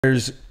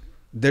there's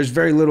there's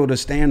very little to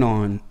stand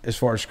on as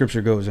far as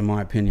scripture goes, in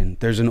my opinion.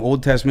 There's an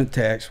Old Testament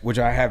text, which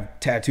I have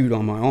tattooed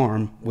on my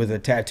arm with a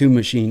tattoo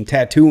machine,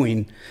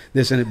 tattooing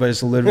this in it, but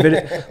it's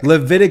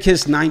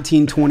Leviticus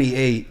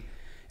 19:28.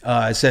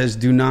 It says,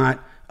 do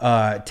not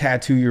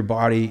tattoo your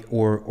body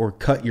or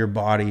cut your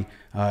body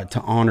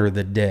to honor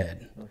the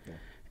dead.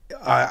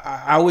 Okay.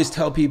 I always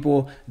tell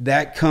people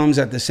that comes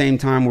at the same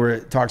time where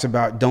it talks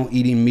about don't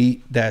eating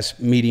meat that's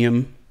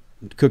medium,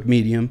 cooked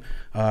medium.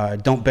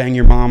 Don't bang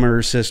your mom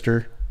or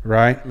sister.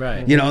 Right.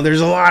 You know,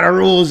 there's a lot of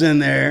rules in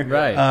there.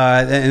 Right.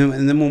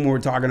 And then when we're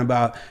talking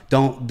about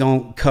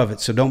don't covet,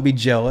 so don't be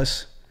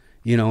jealous.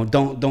 You know,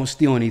 don't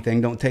steal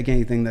anything. Don't take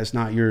anything that's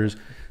not yours.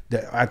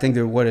 I think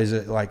there, what is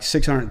it, like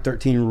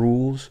 613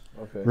 rules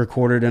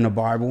recorded in a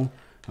Bible.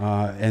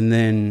 And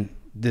then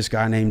this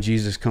guy named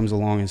Jesus comes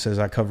along and says,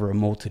 I cover a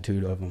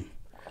multitude of them.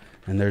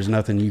 And there's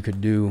nothing you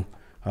could do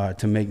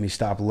to make me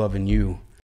stop loving you.